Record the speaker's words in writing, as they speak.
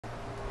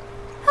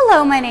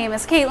Hello, my name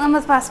is Caitlin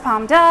with West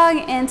Palm Dog,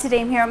 and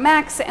today I'm here at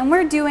Max, and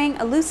we're doing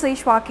a loose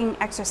leash walking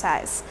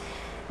exercise.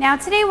 Now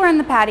today we're in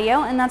the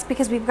patio, and that's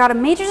because we've got a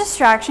major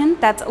distraction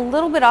that's a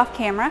little bit off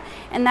camera,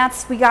 and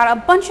that's we got a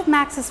bunch of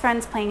Max's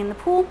friends playing in the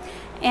pool.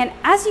 And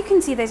as you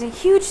can see, there's a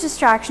huge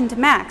distraction to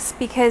Max,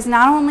 because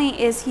not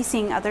only is he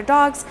seeing other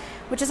dogs,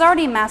 which is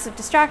already a massive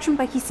distraction,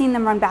 but he's seeing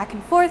them run back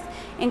and forth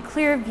in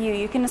clear view.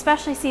 You can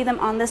especially see them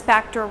on this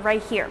back door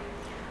right here.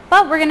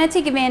 But we're going to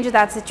take advantage of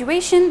that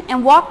situation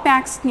and walk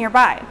Max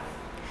nearby.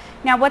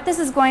 Now what this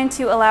is going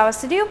to allow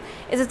us to do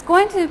is it's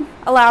going to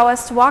allow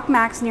us to walk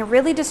Max near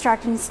really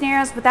distracting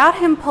scenarios without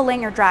him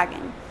pulling or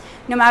dragging.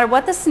 No matter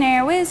what the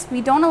scenario is,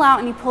 we don't allow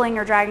any pulling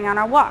or dragging on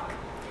our walk.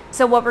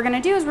 So what we're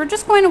going to do is we're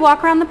just going to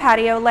walk around the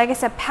patio, like I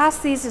said,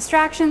 past these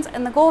distractions,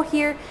 and the goal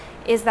here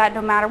is that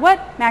no matter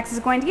what, Max is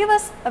going to give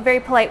us a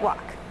very polite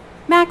walk.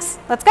 Max,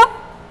 let's go.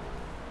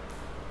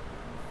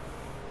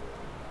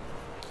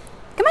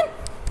 Come on.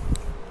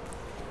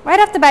 Right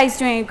off the bat, he's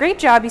doing a great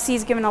job. You see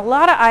he's giving a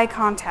lot of eye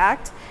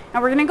contact.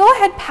 Now we're going to go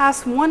ahead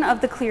past one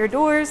of the clear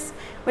doors,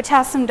 which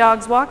has some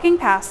dogs walking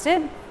past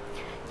it.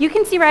 You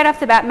can see right off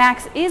the bat,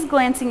 Max is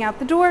glancing out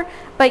the door,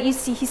 but you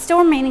see he's still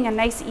remaining a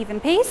nice even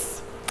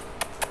pace.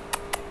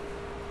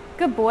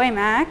 Good boy,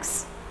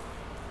 Max.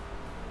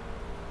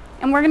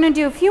 And we're going to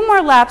do a few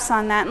more laps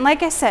on that. And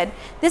like I said,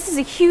 this is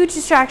a huge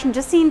distraction.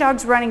 Just seeing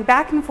dogs running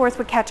back and forth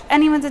would catch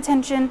anyone's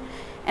attention,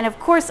 and of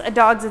course a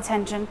dog's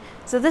attention.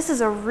 So this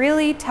is a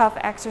really tough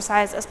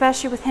exercise,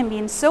 especially with him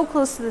being so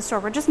close to the store.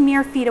 We're just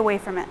mere feet away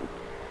from it.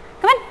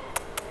 Come on.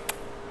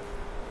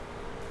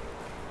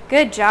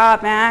 Good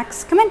job,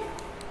 Max. Come on.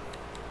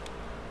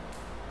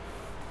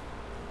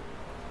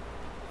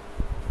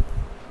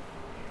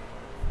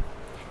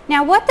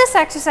 Now what this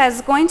exercise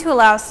is going to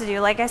allow us to do,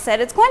 like I said,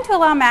 it's going to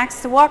allow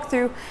Max to walk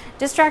through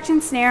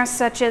distraction scenarios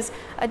such as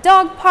a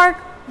dog park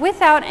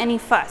without any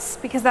fuss,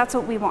 because that's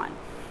what we want.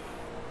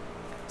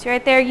 So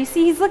right there, you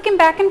see he's looking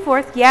back and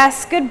forth.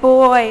 Yes, good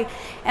boy.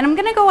 And I'm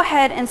going to go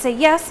ahead and say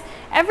yes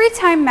every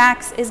time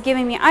Max is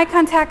giving me eye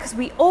contact, because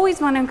we always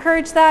want to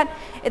encourage that.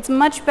 It's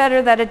much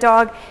better that a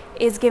dog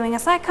is giving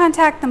us eye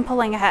contact than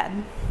pulling ahead.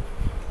 I'm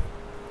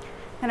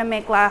going to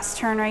make last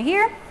turn right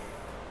here.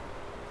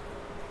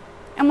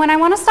 And when I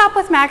want to stop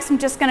with Max, I'm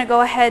just going to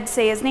go ahead and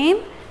say his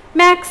name.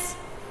 Max.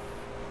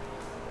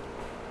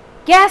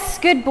 Yes,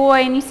 good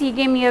boy. And you see he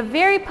gave me a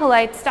very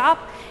polite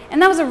stop.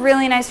 And that was a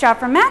really nice job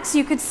for Max.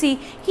 You could see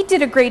he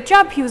did a great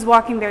job. He was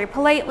walking very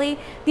politely.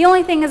 The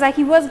only thing is that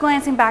he was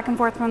glancing back and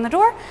forth from the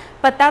door,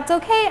 but that's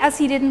okay as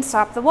he didn't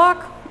stop the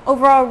walk.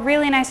 Overall,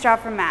 really nice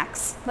job from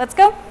Max. Let's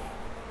go.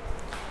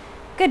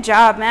 Good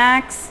job,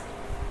 Max.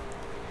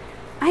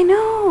 I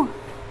know.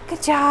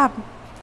 Good job.